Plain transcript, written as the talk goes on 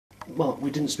Mark,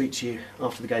 we didn't speak to you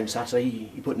after the game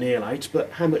Saturday. You put Neil out,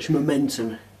 but how much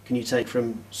momentum can you take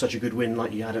from such a good win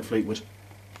like you had at Fleetwood?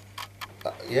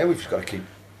 Yeah, we've just got to keep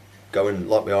going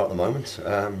like we are at the moment.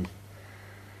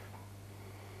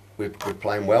 We're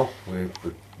playing well.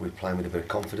 We're playing with a bit of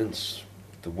confidence.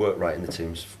 The work rate in the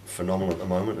team's phenomenal at the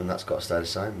moment, and that's got to stay the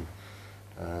same.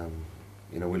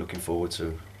 We're looking forward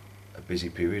to a busy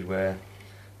period where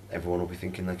everyone will be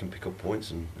thinking they can pick up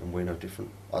points, and we're no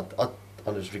different.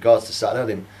 As regards to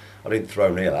Saturday, I didn't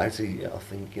throw Neil out. I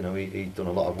think he'd done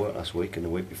a lot of work last week and the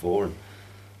week before, and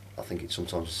I think it's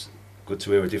sometimes good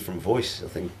to hear a different voice. I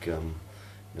think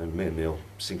me and Neil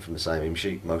sing from the same hymn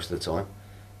sheet most of the time,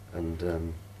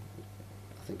 and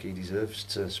I think he deserves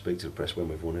to speak to the press when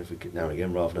we've won every now and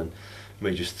again, rather than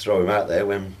me just throw him out there.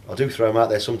 When I do throw him out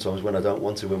there sometimes when I don't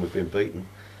want to, when we've been beaten,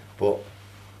 but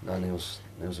no, Neil's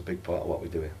a big part of what we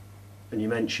do here. And you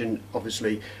mentioned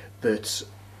obviously that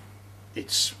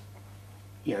it's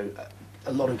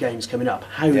a lot of games coming up.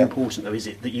 How important though is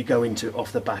it that you go into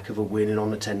off the back of a win and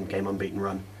on a 10-game unbeaten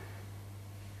run?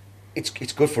 It's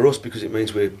good for us because it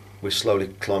means we're slowly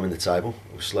climbing the table.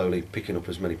 We're slowly picking up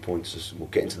as many points as we're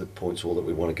getting to the points all that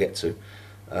we want to get to.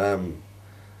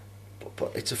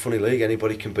 But it's a funny league.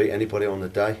 Anybody can beat anybody on the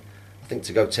day. I think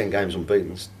to go 10 games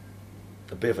unbeaten is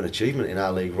a bit of an achievement in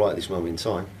our league right at this moment in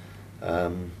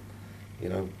time.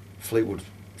 Fleetwood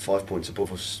 5 points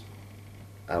above us,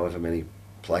 however many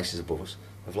places above us,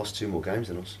 have lost 2 more games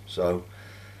than us. So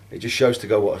it just shows to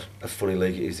go what a funny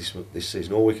league it is this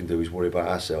season. All we can do is worry about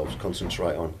ourselves,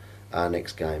 concentrate on our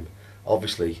next game.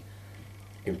 Obviously,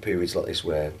 in periods like this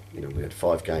where we had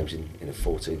 5 games in a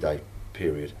 14-day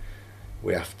period,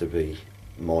 we have to be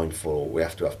mindful. We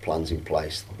have to have plans in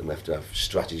place, and we have to have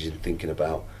strategies in thinking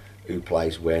about who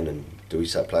plays when, and do we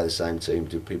play the same team?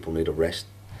 Do people need a rest?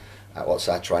 What's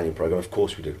our training program? Of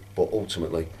course we do, but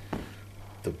ultimately,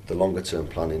 the longer term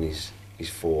planning is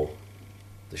for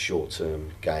the short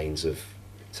term gains of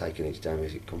taking each game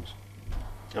as it comes.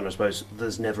 And I suppose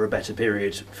there's never a better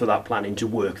period for that planning to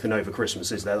work than over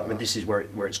Christmas, is there? I mean, this is where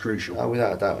it's crucial.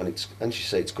 Without a doubt, and you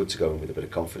say it's good to go in with a bit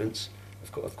of confidence.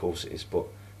 Of course it is, but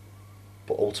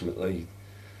ultimately,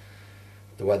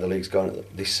 the way the league's going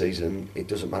this season, it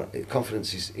doesn't matter.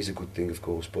 Confidence is a good thing, of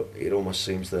course, but it almost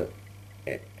seems that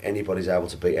anybody's able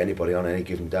to beat anybody on any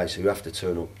given day. So you have to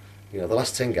turn up. The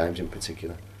last 10 games in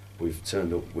particular, we've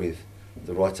turned up with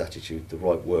the right attitude, the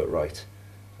right work rate,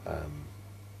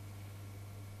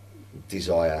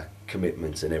 desire,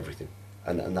 commitment, and everything,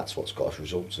 and that's what's got us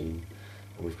results. And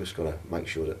we've just got to make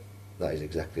sure that is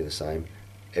exactly the same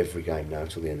every game now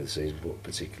till the end of the season, but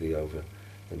particularly over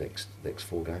the next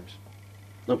 4 games.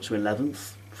 Up to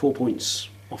 11th, 4 points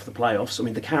off the playoffs. I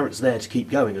mean, the carrot's there to keep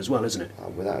going as well, isn't it?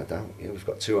 Without a doubt. We've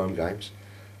got 2 home games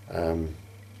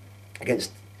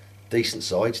against decent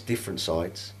sides, different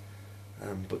sides,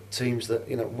 but teams that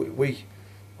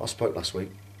I spoke last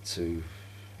week to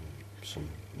some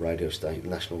radio station,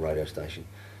 national radio station,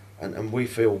 and we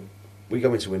feel we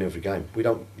go in to win every game. We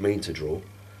don't mean to draw.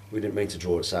 We didn't mean to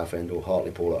draw at Southend or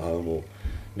Hartlepool at home or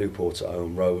Newport at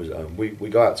home, Rovers at home. We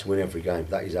go out to win every game.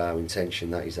 That is our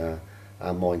intention. That is our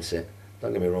mindset.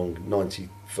 Don't get me wrong.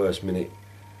 91st minute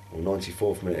or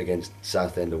 94th minute against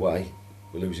Southend away,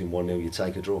 we're losing 1-0. You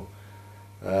take a draw.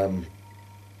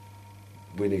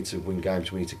 We need to win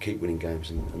games. We need to keep winning games,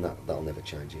 and that'll never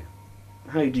change here.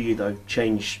 How do you though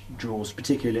change draws,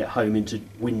 particularly at home, into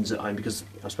wins at home? Because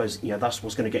I suppose that's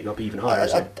what's going to get you up even higher.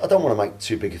 I don't want to make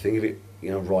too big a thing of it.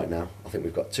 Right now, I think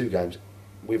we've got 2 games.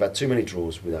 We've had too many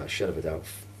draws without a shadow of a doubt.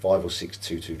 5 or 6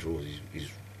 2-2 draws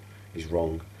is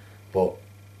wrong, but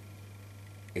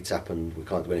it's happened. We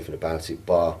can't do anything about it.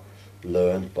 Bar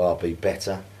learn, bar be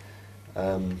better,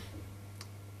 and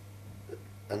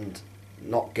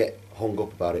not get hung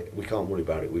up about it. We can't worry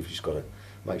about it. We've just got to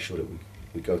make sure that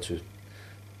we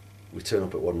turn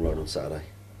up at One Road on Saturday,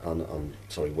 on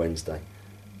Wednesday,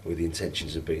 with the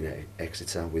intentions of beating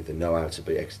Exeter, with the know-how to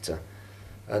beat Exeter,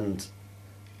 and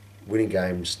winning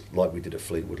games like we did at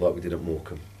Fleetwood, like we did at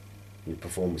Morecambe. And the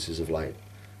performances of late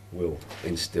will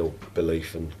instill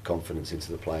belief and confidence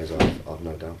into the players, I've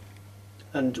no doubt.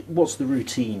 And what's the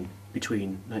routine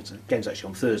between... the game's actually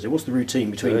on Thursday. What's the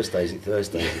routine between...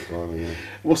 Thursday? Yeah.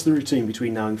 What's the routine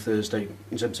between now and Thursday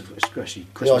in terms of especially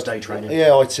Christmas Day training?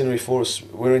 Yeah, itinerary for us.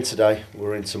 We're in today,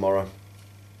 we're in tomorrow.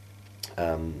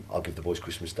 I'll give the boys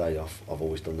Christmas Day off. I've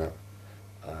always done that.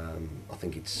 I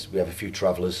think we have a few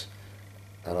travellers,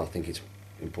 and I think it's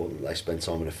important that they spend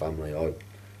time with their family.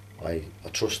 I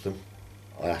trust them.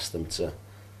 I ask them to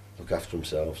look after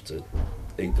themselves, to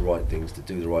eat the right things, to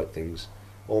do the right things.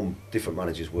 All different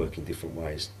managers work in different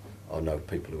ways. I know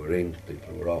people who are in,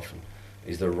 people who are off. And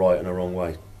is there a right and a wrong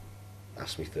way?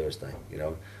 ask me Thursday. You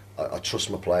know, I trust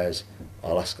my players.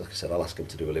 Like I said, I'll ask them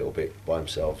to do a little bit by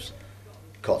themselves.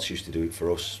 Cots used to do it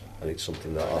for us, and it's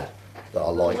something that I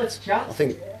liked. I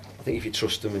think if you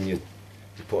trust them and you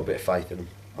put a bit of faith in them,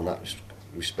 on that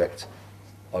respect,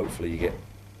 hopefully you get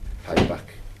paid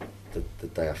back the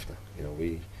day after. You know,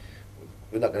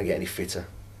 we're not going to get any fitter,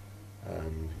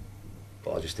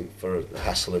 but I just think for the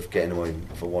hassle of getting them in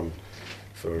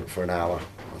for an hour,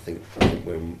 I think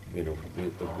we'll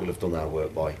have done our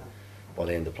work by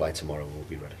the end of play tomorrow. We'll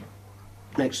be ready.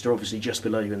 Exeter obviously just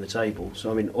below you in the table,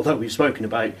 so I mean, although we've spoken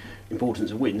about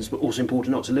importance of wins, but also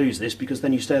important not to lose this because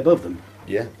then you stay above them.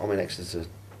 Yeah, I mean Exeter's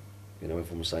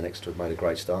everyone was saying Exeter have made a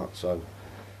great start, so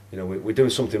we're doing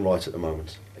something right at the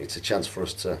moment. It's a chance for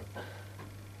us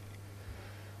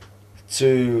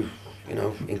to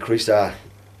increase our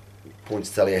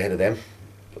points tally ahead of them.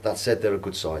 But that said, they're a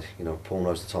good side. Paul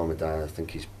knows the time of day. I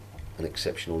think he's an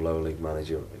exceptional lower league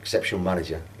manager,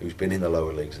 who's been in the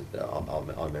lower leagues.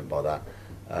 I meant by that.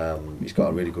 He's got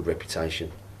a really good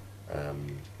reputation.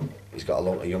 He's got a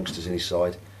lot of youngsters in his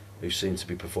side who seem to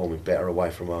be performing better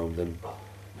away from home than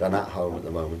at home at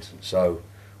the moment. So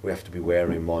we have to be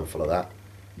wary and mindful of that,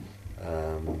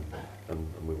 and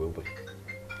we will be.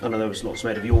 I know there was lots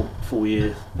made of your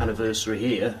 4-year anniversary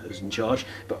here as in charge,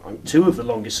 but I'm two of the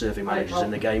longest serving managers in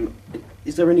the game.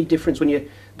 Is there any difference when you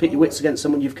pit your wits against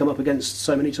someone you've come up against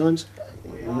so many times?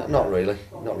 Not really.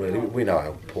 We know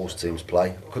how Paul's teams play.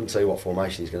 I couldn't tell you what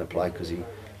formation he's going to play because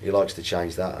he likes to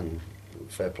change that, and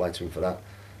fair play to him for that.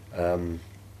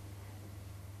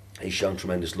 He's shown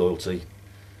tremendous loyalty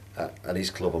at his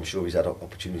club. I'm sure he's had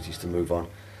opportunities to move on.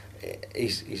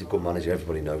 He's a good manager.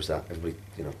 Everybody knows that.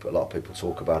 A lot of people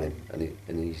talk about him, and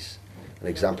he's an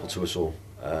example to us all.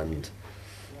 And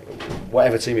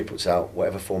whatever team he puts out,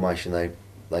 whatever formation they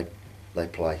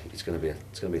play, it's going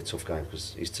to be a tough game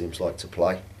because his teams like to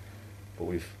play. But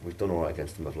we've done all right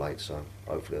against them of late, so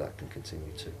hopefully that can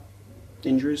continue too.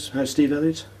 Injuries? How's Steve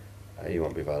Elliott? He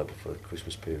won't be available for the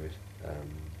Christmas period.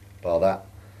 Bar that,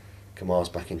 Kamar's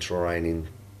back in training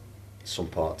some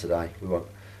part today.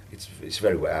 It's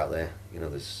very wet out there.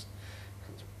 There's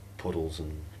puddles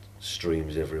and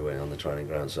streams everywhere on the training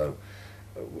ground. So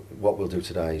what we'll do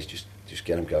today is just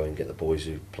get them going, get the boys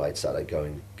who played Saturday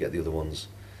going, get the other ones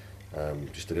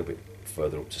just a little bit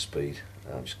further up to speed.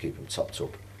 Just keep them topped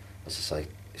up. As I say,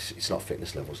 it's not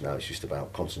fitness levels now. It's just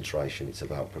about concentration. It's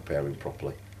about preparing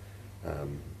properly,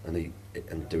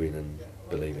 and doing and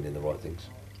believing in the right things.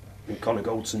 And Connor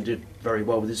Goldson did very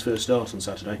well with his first start on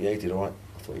Saturday. Yeah, he did all right.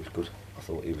 I thought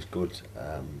he was good.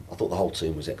 I thought the whole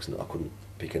team was excellent. I couldn't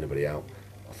pick anybody out.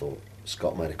 I thought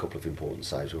Scott made a couple of important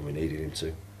saves when we needed him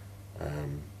to.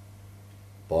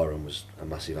 Byron was a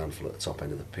massive handful at the top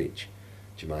end of the pitch.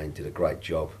 Jermaine did a great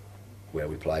job where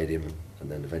we played him, and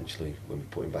then eventually when we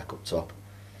put him back up top,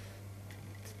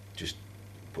 just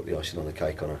put the icing on the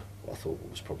cake on what I thought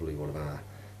was probably one of our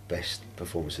best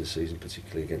performances of the season,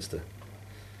 particularly against a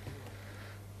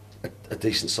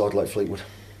decent side like Fleetwood.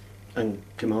 And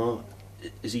Kamar,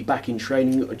 is he back in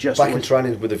training? Back in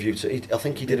training with a view to. I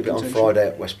think he did a bit on Friday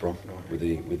at West Brom with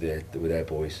their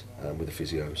boys, with the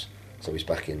physios. So he's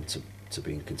back in to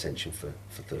be in contention for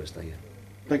Thursday. Yeah.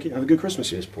 Thank you. Have a good Christmas.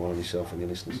 Cheers, Paul, and yourself and your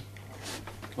listeners.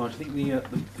 I think the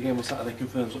game on Saturday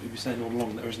confirms what you've been saying all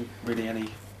along. There isn't really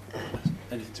anything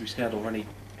to be scared of, or any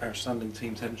outstanding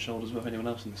teams head and shoulders above anyone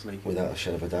else in this league. Without a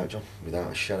shadow of a doubt, John.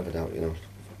 Without a shadow of a doubt,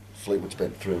 Fleetwood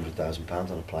spent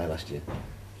 £300,000 on a player last year,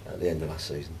 at the end of last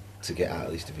season, to get out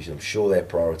of this division. I'm sure their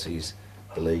priority is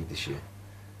the league this year.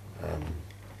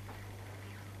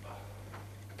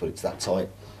 But it's that tight.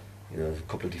 A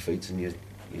couple of defeats and you're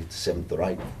 7th or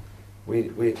 8th.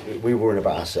 We worry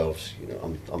about ourselves.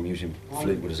 I'm using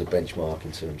Fleetwood as a benchmark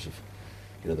in terms of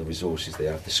the resources they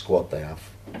have, the squad they have.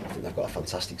 I think they've got a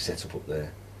fantastic setup up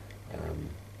there.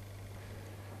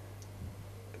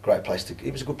 Great place to.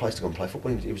 It was a good place to go and play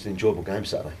football. It was an enjoyable game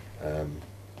Saturday, and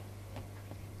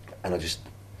I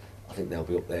think they'll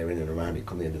be up there in and around it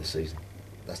come the end of the season.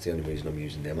 That's the only reason I'm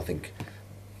using them. I think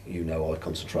I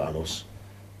concentrate on us.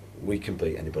 We can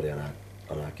beat anybody on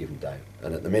our given day,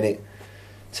 and at the minute,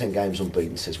 10 games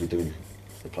unbeaten says the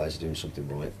players are doing something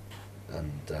right,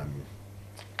 and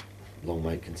long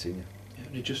may it continue. Yeah,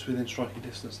 you're just within striking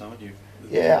distance now, aren't you?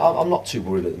 Yeah, I'm not too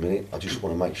worried at the minute. I just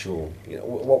want to make sure,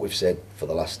 what we've said for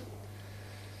the last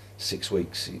 6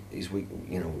 weeks is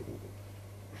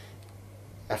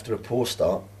after a poor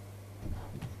start,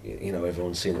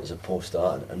 everyone's seen it as a poor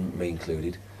start, and me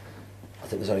included. I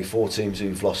think there's only 4 teams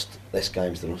who've lost less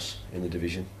games than us in the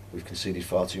division. We've conceded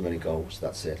far too many goals.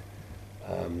 That said,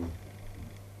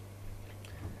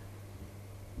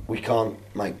 we can't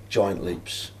make giant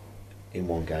leaps in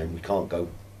one game. We can't go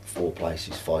 4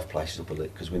 places, 5 places up a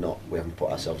league because we haven't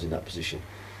put ourselves in that position.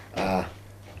 Our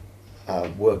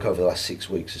work over the last 6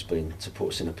 weeks has been to put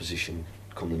us in a position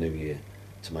come the new year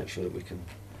to make sure that we can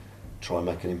try and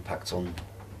make an impact on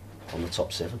the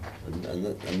top 7,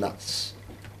 and that's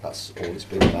all it's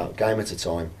been about. Game at a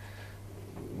time.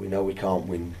 We know we can't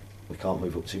win. We can't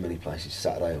move up too many places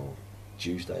Saturday or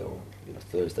Tuesday or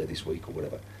Thursday this week or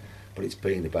whatever. But it's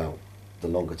been about the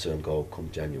longer term goal come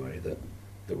January that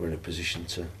we're in a position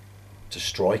to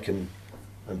strike and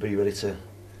be ready to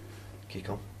kick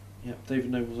on. Yeah, David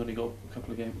Noble's only got a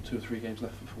couple of games, 2 or 3 games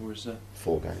left before his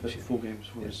 4 games. 4 games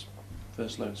before his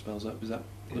first loan spells up. Is that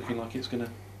looking like it's going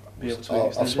to be able to I've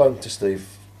extend it? spoken to Steve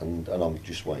and I'm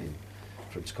just waiting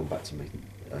for him to come back to me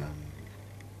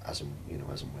as and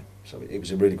when. So it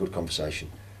was a really good conversation.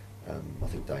 I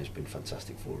think Dave's been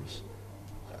fantastic for us.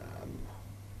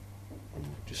 And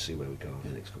we'll just see where we go over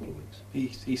the next couple of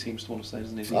weeks. He seems to want to stay,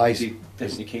 doesn't he? He's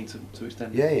definitely keen to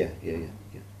extend. Yeah. And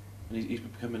he's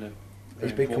becoming a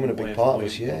He's becoming a big part of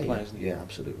us. Yeah,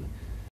 absolutely.